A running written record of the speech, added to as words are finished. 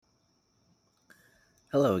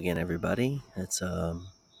Hello again, everybody. It's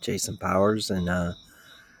Jason Powers, and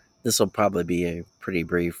this will probably be a pretty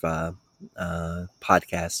brief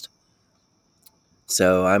podcast.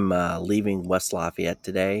 So I'm leaving West Lafayette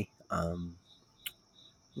today.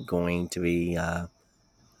 Going to be uh,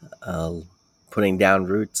 putting down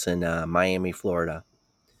roots in Miami, Florida.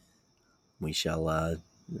 We shall uh,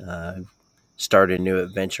 start a new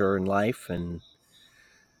adventure in life and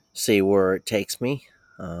see where it takes me.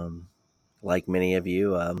 Um, like many of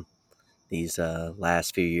you, these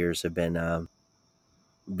last few years have been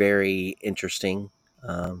very interesting.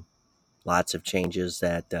 Um, Lots of changes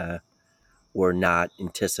that were not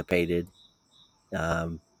anticipated,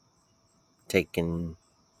 um, taking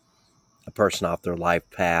a person off their life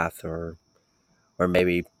path, or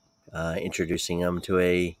maybe introducing them to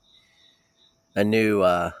a new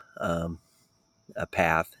a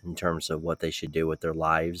path in terms of what they should do with their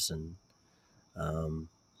lives and um,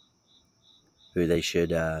 who they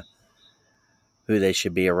should who they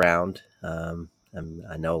should be around. I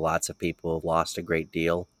know lots of people have lost a great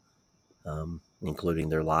deal, including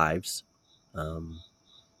their lives, um,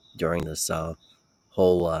 during this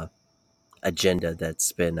whole agenda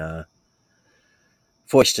that's been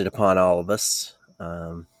foisted upon all of us.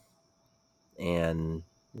 And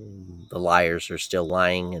the liars are still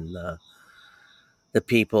lying, and the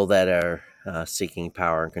people that are seeking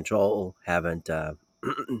power and control haven't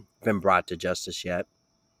been brought to justice yet.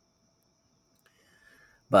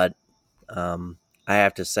 But I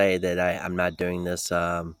have to say that I'm not doing this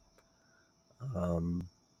um, on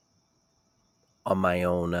my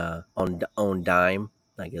own dime,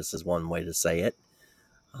 I guess is one way to say it.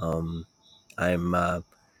 I'm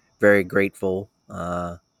very grateful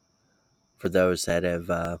for those that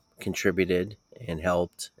have contributed and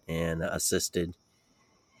helped and assisted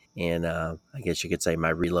in, I guess you could say, my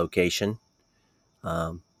relocation.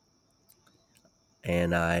 Um,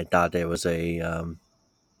 and I thought it was a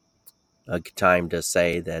good time to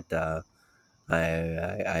say that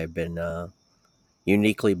I've been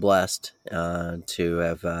uniquely blessed to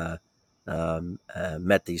have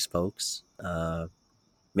met these folks.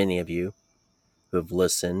 Many of you who have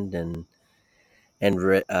listened and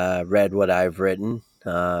read what I've written,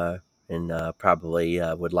 and probably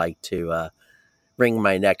would like to wring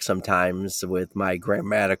my neck sometimes with my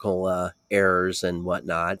grammatical errors and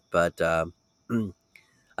whatnot. But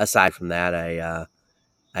aside from that, I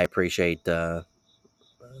appreciate all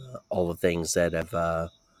the things that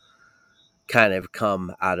have kind of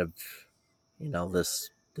come out of this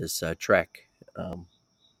trek, um,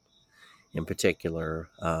 in particular.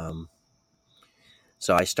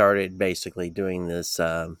 So I started basically doing this,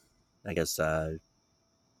 I guess,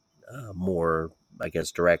 more, I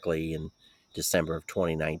guess, directly in December of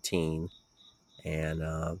 2019, and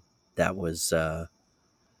that was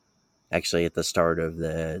actually at the start of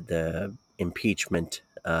the impeachment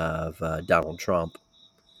of Donald Trump.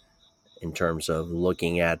 In terms of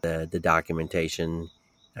looking at the documentation,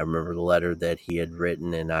 I remember the letter that he had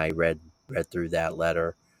written, and I read through that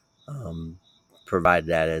letter. Um, Provided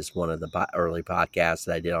that as one of the early podcasts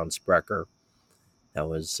that I did on Sprecher. That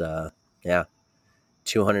was yeah,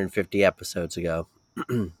 250 episodes ago.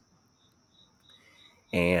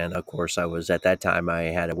 And of course, I was at that time, I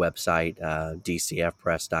had a website,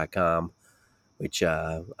 dcfpress.com, which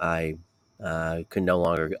I could no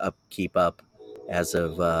longer keep up as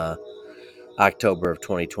of October of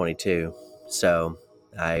 2022. So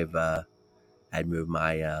I'd moved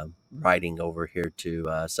my writing over here to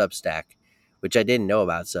Substack, which I didn't know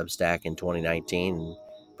about Substack in 2019, and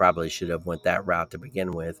probably should have went that route to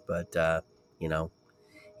begin with. But you know,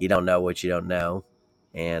 you don't know what you don't know,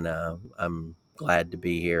 and I'm glad to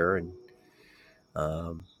be here. And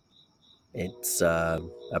um, it's a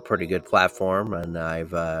pretty good platform, and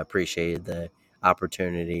I've appreciated the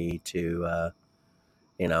opportunity to,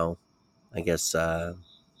 you know, I guess,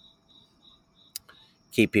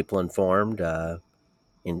 keep people informed,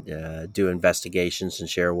 and do investigations and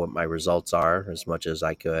share what my results are as much as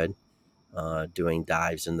I could. Doing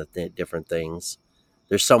dives into different things.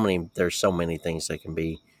 There's so many things that can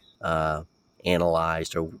be uh,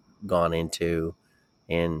 analyzed or gone into,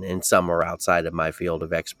 and some are outside of my field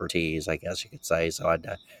of expertise, I guess you could say. So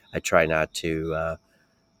I try not to,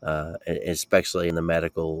 especially in the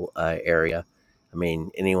medical area. I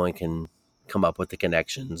mean, anyone can come up with the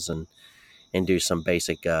connections and do some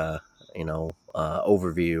basic,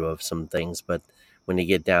 overview of some things. But when you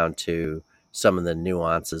get down to some of the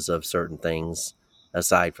nuances of certain things,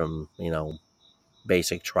 aside from,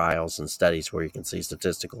 basic trials and studies where you can see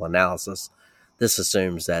statistical analysis, this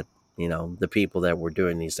assumes that, the people that were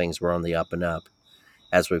doing these things were on the up and up.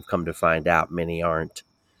 As we've come to find out, many aren't.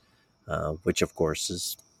 which of course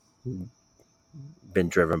has been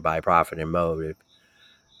driven by profit and motive,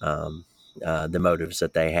 um, the motives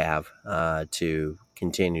that they have to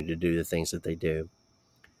continue to do the things that they do.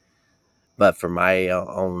 But for my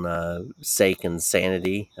own sake and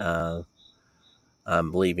sanity,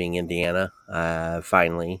 I'm leaving Indiana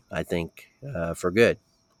finally, I think, for good.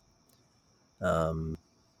 Um,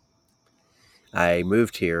 I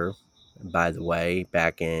moved here, by the way,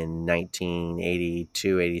 back in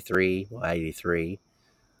 1982, 83. Well, 83.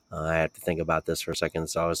 I have to think about this for a second.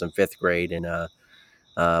 So I was in fifth grade, and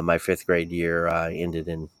my fifth grade year ended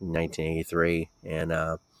in 1983. And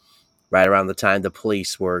right around the time the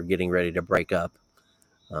police were getting ready to break up,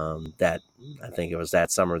 that I think it was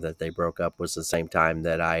that summer that they broke up, was the same time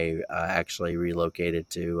that I actually relocated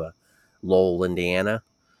to Lowell, Indiana,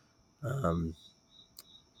 um,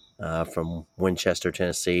 from Winchester,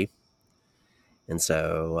 Tennessee. And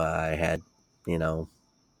so I had, you know,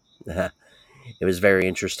 it was very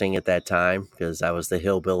interesting at that time because I was the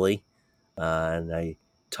hillbilly, and I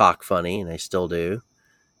talk funny, and I still do.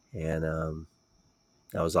 And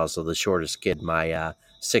I was also the shortest kid in my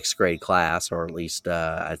sixth grade class, or at least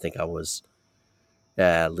I think I was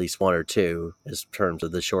at least one or two in terms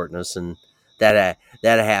of the shortness, and that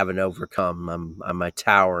I haven't overcome. I'm a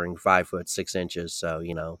towering 5'6".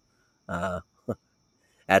 So uh,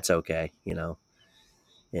 that's okay.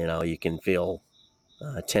 You can feel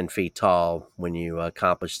 10 feet tall when you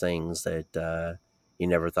accomplish things that you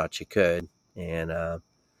never thought you could, and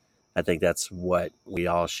I think that's what we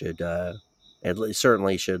all should, at least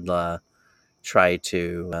certainly should try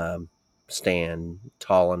to stand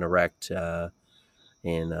tall and erect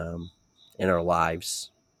in in our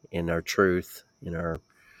lives, in our truth, in our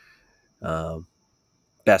um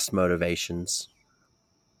best motivations,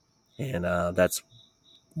 and that's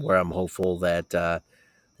where I'm hopeful that the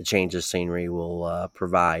change of scenery will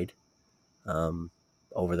provide um,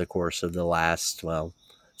 over the course of the last, well,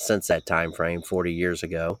 since that time frame, 40 years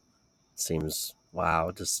ago. Seems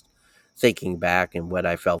wow, just thinking back and what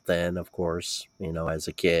I felt then, of course, as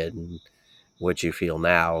a kid, and what you feel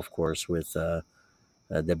now, of course, with the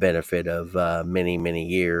benefit of many, many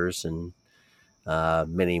years, and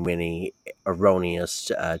many, many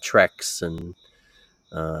erroneous treks and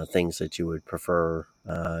things that you would prefer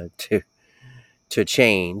to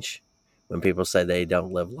change. When people say they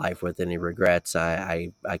don't live life with any regrets,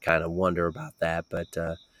 I kind of wonder about that. But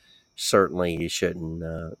certainly, you shouldn't.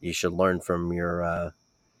 You should learn from your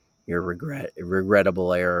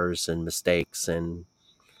regrettable errors and mistakes, and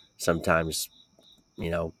sometimes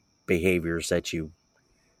behaviors that you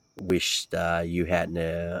wished you hadn't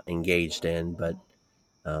engaged in. But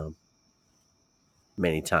um,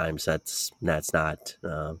 many times that's not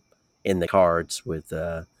in the cards with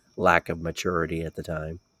lack of maturity at the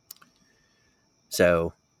time.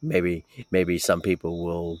 So maybe some people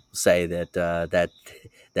will say that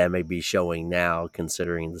that may be showing now,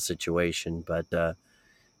 considering the situation. But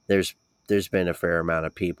there's there's been a fair amount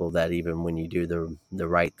of people that, even when you do the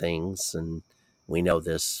right things, and we know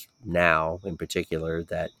this now in particular,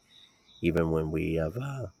 that even when we have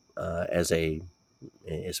as a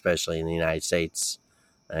especially in the United States,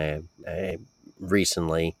 uh, uh,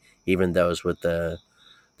 recently, even those with the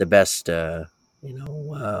best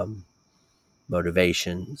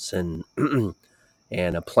motivations and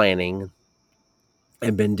and a planning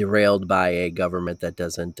have been derailed by a government that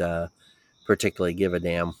doesn't particularly give a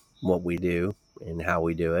damn what we do and how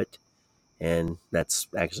we do it. And that's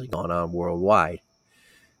actually gone on worldwide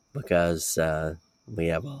because we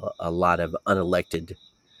have a lot of unelected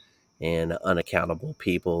and unaccountable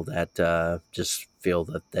people that just feel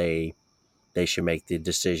that they should make the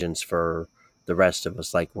decisions for the rest of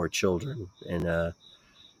us like we're children.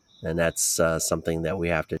 And that's something that we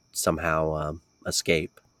have to somehow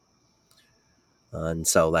escape. And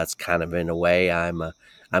so that's kind of, in a way, I'm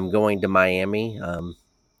going to Miami.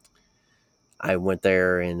 I went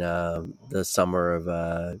there in the summer of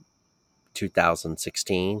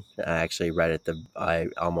 2016. Actually, I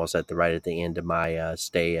almost at the right at the end of my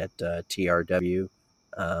stay at TRW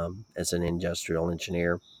as an industrial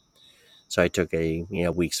engineer. So I took a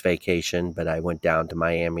week's vacation, but I went down to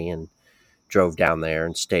Miami and drove down there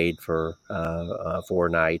and stayed for 4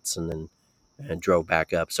 nights, and then drove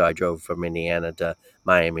back up. So I drove from Indiana to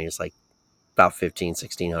Miami. It's like about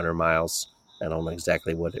 1,600 miles. I don't know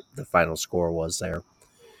exactly what the final score was there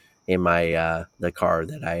in my the car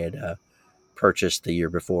that I had purchased the year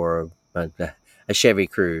before, a Chevy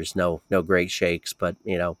Cruze. No great shakes, but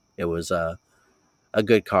it was a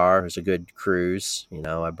good car. It was a good cruise.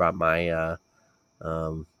 I brought my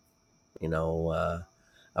um, you know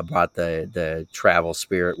I brought the travel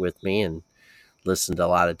spirit with me, and listened to a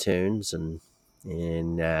lot of tunes, and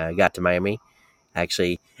got to Miami.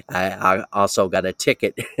 Actually, I also got a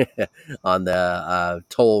ticket on the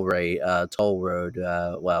toll road.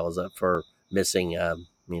 Well, was it for missing,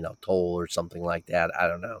 toll or something like that? I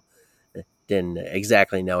don't know. Didn't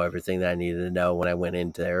exactly know everything that I needed to know when I went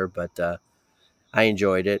into there, but I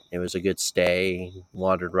enjoyed it. It was a good stay.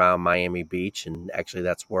 Wandered around Miami Beach, and actually,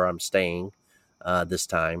 that's where I'm staying this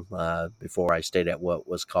time. Before I stayed at what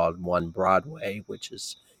was called One Broadway, which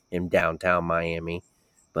is in downtown Miami,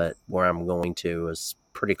 but where I'm going to is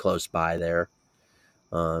pretty close by there.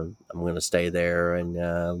 I'm going to stay there, and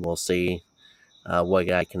we'll see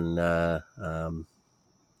what I can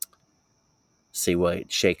see what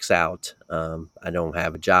it shakes out. I don't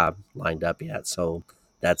have a job lined up yet, so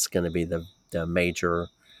that's going to be the major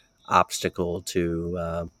obstacle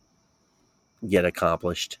to get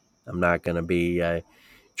accomplished. I'm not going to be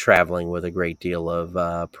traveling with a great deal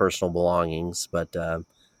of personal belongings, but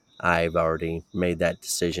I've already made that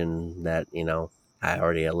decision that, I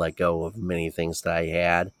already let go of many things that I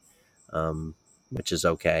had, which is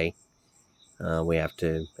okay. We have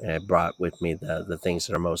to, I brought with me the things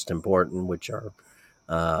that are most important, which are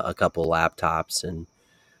a couple laptops and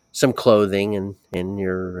some clothing and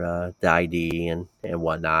your the ID and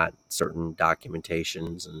whatnot, certain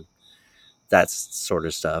documentations and that sort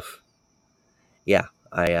of stuff. Yeah,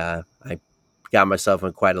 I got myself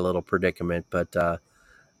in quite a little predicament, but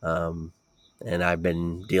um, and I've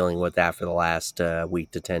been dealing with that for the last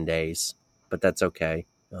week to 10 days, but that's okay.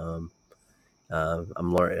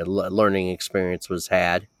 Learning experience was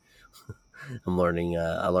had. I'm learning.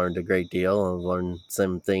 I learned a great deal. I learned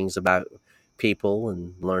some things about people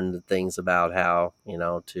and learned the things about how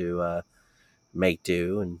to make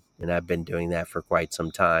do, and I've been doing that for quite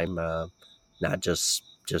some time. Not just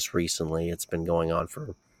recently. It's been going on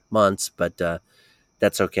for months, but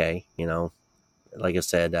that's okay. Like I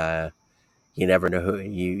said, you never know who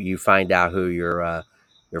you find out who your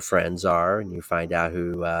friends are, and you find out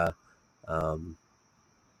um,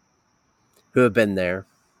 who have been there.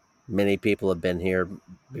 Many people have been here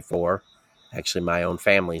before. Actually, my own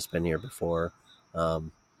family's been here before.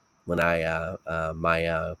 Um, when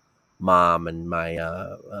my mom and my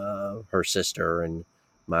her sister and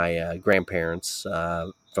my grandparents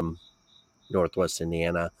from Northwest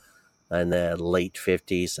Indiana in the late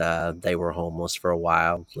 50s, they were homeless for a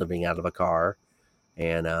while, living out of a car.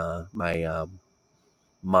 And my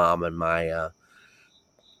mom and my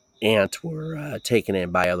aunt were taken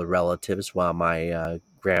in by other relatives while my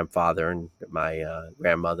grandfather and my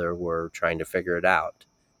grandmother were trying to figure it out.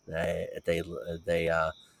 They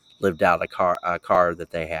lived out a car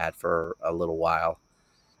that they had for a little while.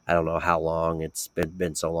 I don't know how long. It's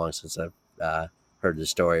been so long since I've heard the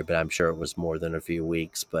story, but I'm sure it was more than a few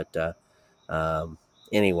weeks. But um,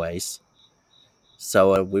 anyways,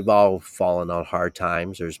 so we've all fallen on hard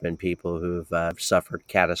times. There's been people who've suffered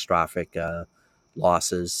catastrophic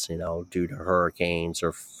losses, due to hurricanes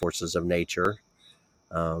or forces of nature,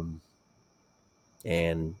 um,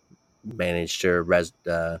 and managed to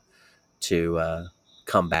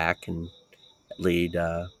come back and lead,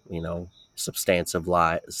 substantial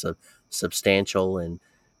and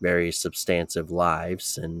very substantive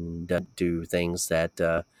lives, and do things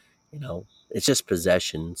that, it's just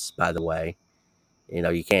possessions. By the way,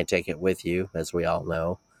 you can't take it with you, as we all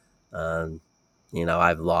know. Um,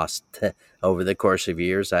 I've lost over the course of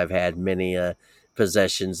years. I've had many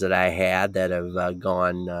possessions that I had that have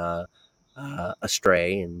gone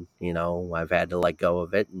astray, and I've had to let go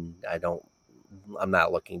of it. And I'm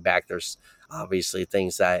not looking back. There's obviously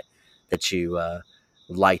things that you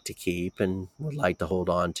would like to keep and would like to hold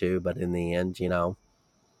on to, but in the end, you don't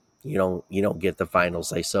get the final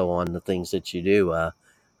say so on the things that you do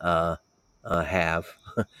uh, have.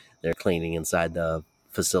 They're cleaning inside the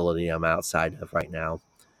facility I'm outside of right now,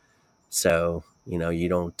 so you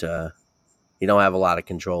don't have a lot of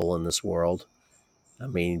control in this world. I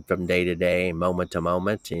mean, from day to day, moment to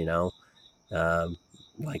moment, um,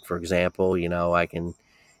 like for example, I can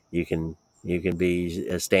you can you can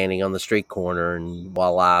be standing on the street corner and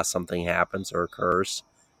voila, something happens or occurs.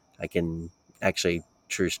 I can actually,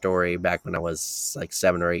 true story, back when I was like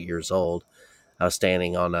 7 or 8 years old, I was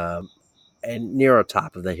standing on and near a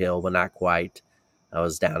top of the hill, but not quite. I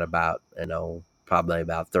was down about, probably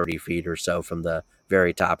about 30 feet or so from the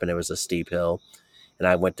very top, and it was a steep hill. And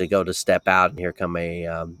I went to go to step out, and here come a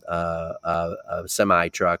semi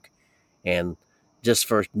truck. And just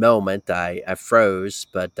for a moment, I froze,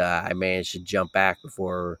 but I managed to jump back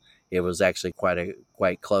before it was actually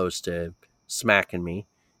quite close to smacking me.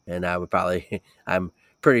 And I would probably, I'm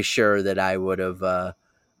pretty sure that I would have uh,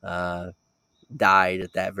 died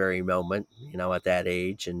at that very moment, at that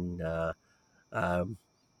age. And, um,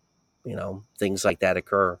 things like that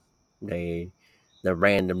occur. They, the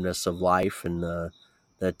randomness of life and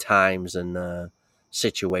the times and the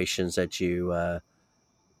situations that you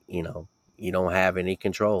know, you don't have any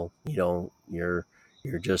control.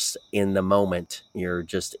 You're just in the moment. You're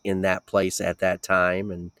just in that place at that time,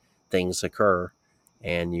 and things occur,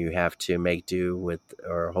 and you have to make do with,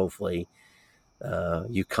 or hopefully,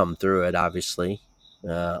 you come through it, obviously,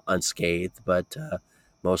 unscathed. But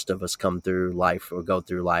most of us come through life or go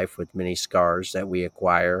through life with many scars that we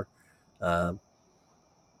acquire uh,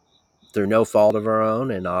 through no fault of our own,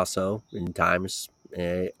 and also in times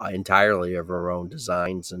entirely of our own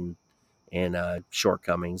designs and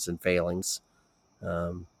shortcomings and failings.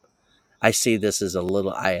 Um, I see this as a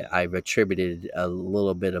little. I've attributed a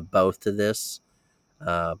little bit of both to this,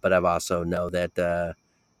 but I've also know that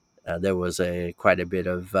there was quite a bit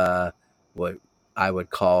of what I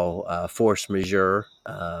would call force majeure,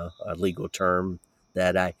 a legal term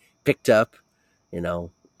that I picked up. You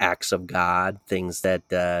know, acts of God, things that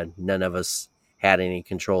none of us had any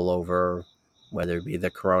control over, whether it be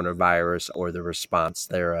the coronavirus or the response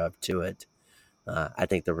thereof to it. I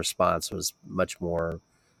think the response was much more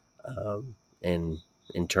um, in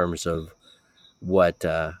in terms of what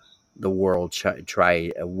the world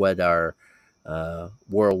what our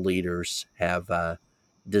world leaders have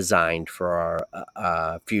designed for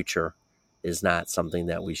our future is not something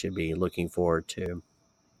that we should be looking forward to.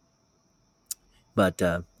 But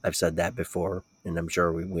I've said that before, and I'm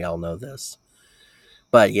sure we all know this.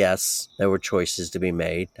 But yes, there were choices to be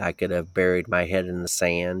made. I could have buried my head in the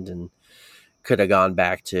sand and could have gone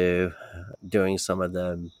back to doing some of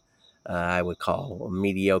the I would call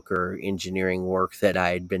mediocre engineering work that I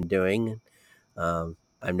had been doing. I'm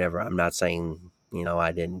not saying,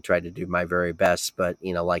 I didn't try to do my very best, but,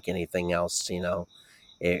 like anything else,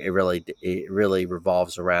 it really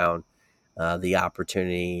revolves around the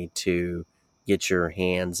opportunity to get your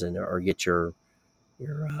hands and or get your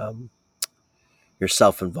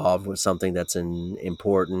yourself involved with something that's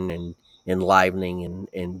important and enlivening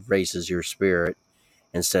and raises your spirit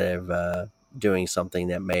instead of doing something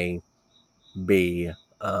that may be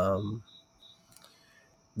um,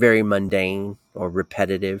 very mundane or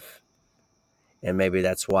repetitive. And maybe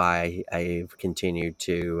that's why I've continued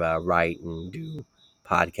to write and do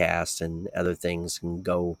podcasts and other things and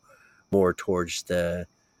go more towards the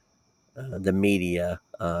media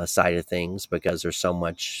side of things, because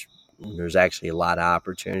there's actually a lot of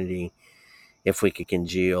opportunity if we could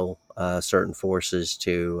congeal certain forces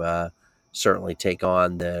to certainly take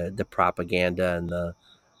on the propaganda and the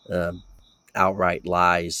uh, outright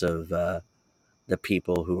lies of the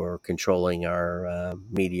people who are controlling our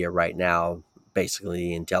media right now, basically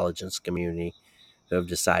the intelligence community, who have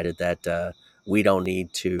decided that we don't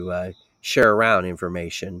need to share around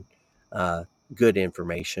information, uh, good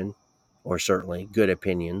information, or certainly good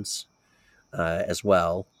opinions as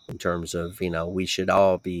well, in terms of, we should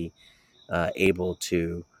all be able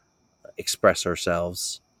to express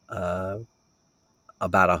ourselves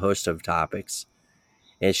about a host of topics.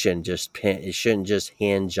 It shouldn't just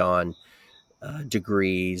hinge on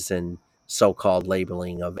degrees and so-called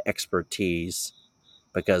labeling of expertise,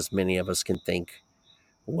 because many of us can think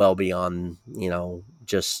well beyond,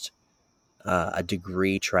 just a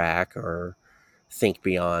degree track, or think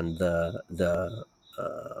beyond uh, the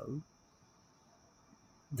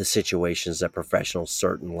situations that professionals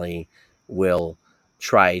certainly will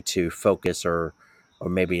try to focus or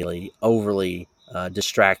maybe like overly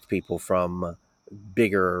distract people from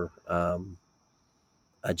bigger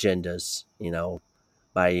agendas,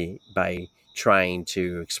 by trying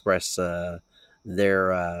to express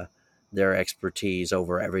their uh, their expertise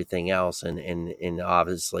over everything else, and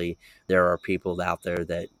obviously there are people out there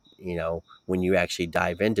that, when you actually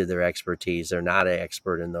dive into their expertise, they're not an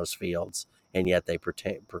expert in those fields, and yet they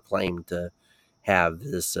proclaim to have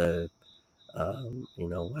this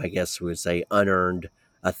I guess we would say unearned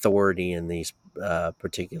authority in these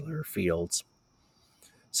particular fields.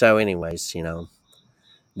 So anyways,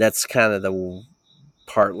 that's kind of the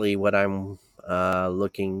partly what I'm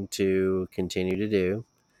looking to continue to do,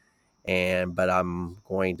 but I'm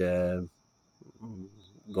going to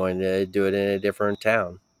do it in a different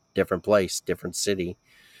town, different place, different city,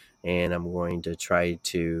 and I'm going to try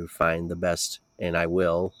to find the best, and I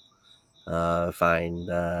will find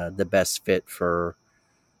the best fit for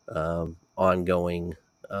ongoing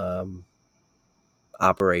um,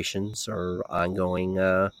 operations, or ongoing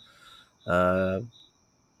uh,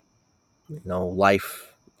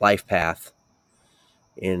 life path.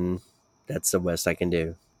 In That's the best I can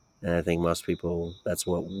do, and I think most people, that's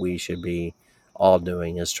what we should be all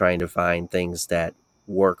doing, is trying to find things that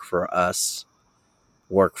work for us,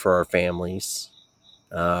 work for our families,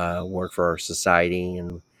 work for our society,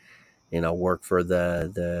 and work for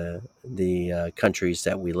the countries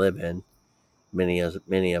that we live in.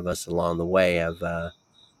 Many of us along the way have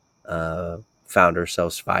found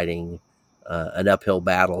ourselves fighting an uphill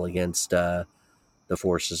battle against the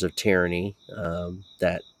forces of tyranny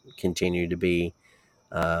that continue to be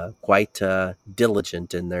quite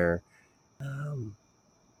diligent in um,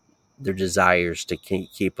 their desires to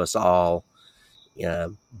keep us all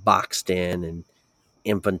boxed in an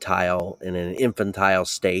infantile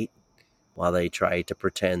state, while they try to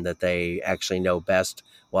pretend that they actually know best,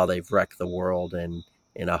 while they've wrecked the world in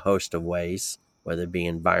a host of ways, whether it be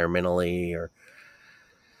environmentally or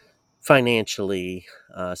financially,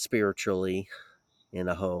 spiritually, in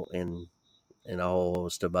a whole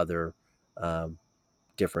host of other um,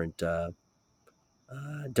 different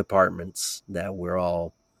departments that we're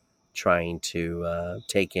all trying to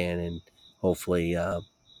take in and hopefully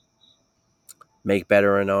make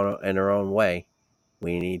better in our own way.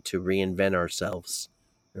 We need to reinvent ourselves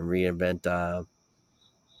and reinvent the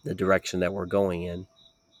direction that we're going in,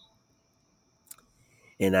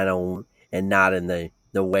 and I don't, and not in the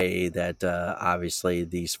way that obviously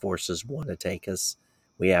these forces want to take us.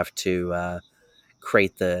 We have to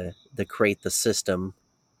create the system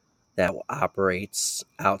that operates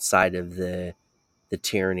outside of the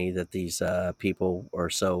tyranny that these people are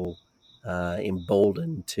so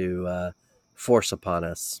emboldened to force upon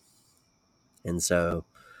us. And so,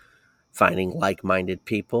 finding like-minded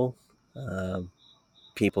people, uh,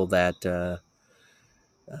 people that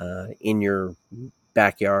in your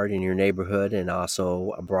backyard, in your neighborhood, and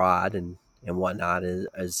also abroad and whatnot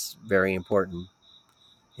is very important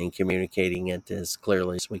in communicating it as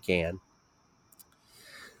clearly as we can.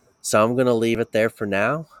 So I'm going to leave it there for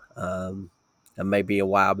now. It may be a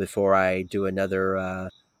while before I do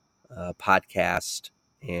another podcast,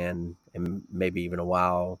 and maybe even a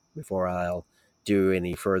while before I'll do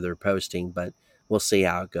any further posting. But we'll see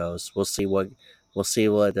how it goes. We'll see what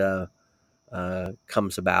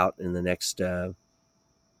comes about in the next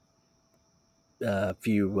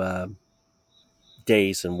few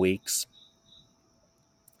days and weeks.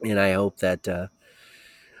 And I hope that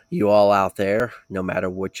you all out there, no matter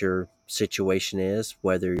what your situation is,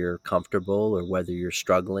 whether you're comfortable or whether you're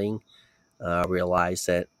struggling, realize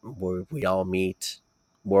that we all meet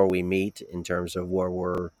where we meet in terms of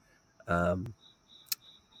um,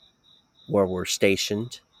 where we're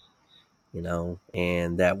stationed,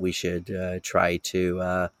 and that we should try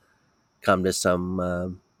to come to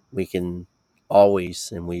some. We can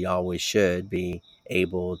always, and we always should be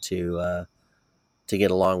able to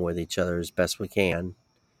get along with each other as best we can.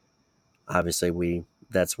 Obviously,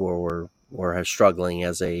 that's where we're struggling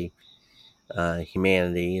as a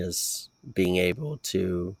humanity, is being able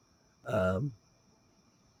to um,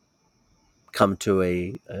 come to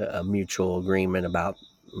a mutual agreement about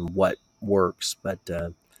what works, but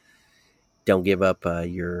don't give up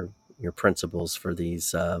your principles for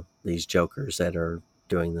these jokers that are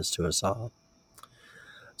doing this to us all.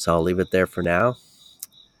 So I'll leave it there for now.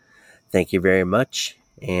 Thank you very much,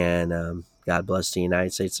 and God bless the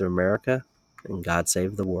United States of America, and God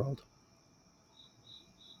save the world.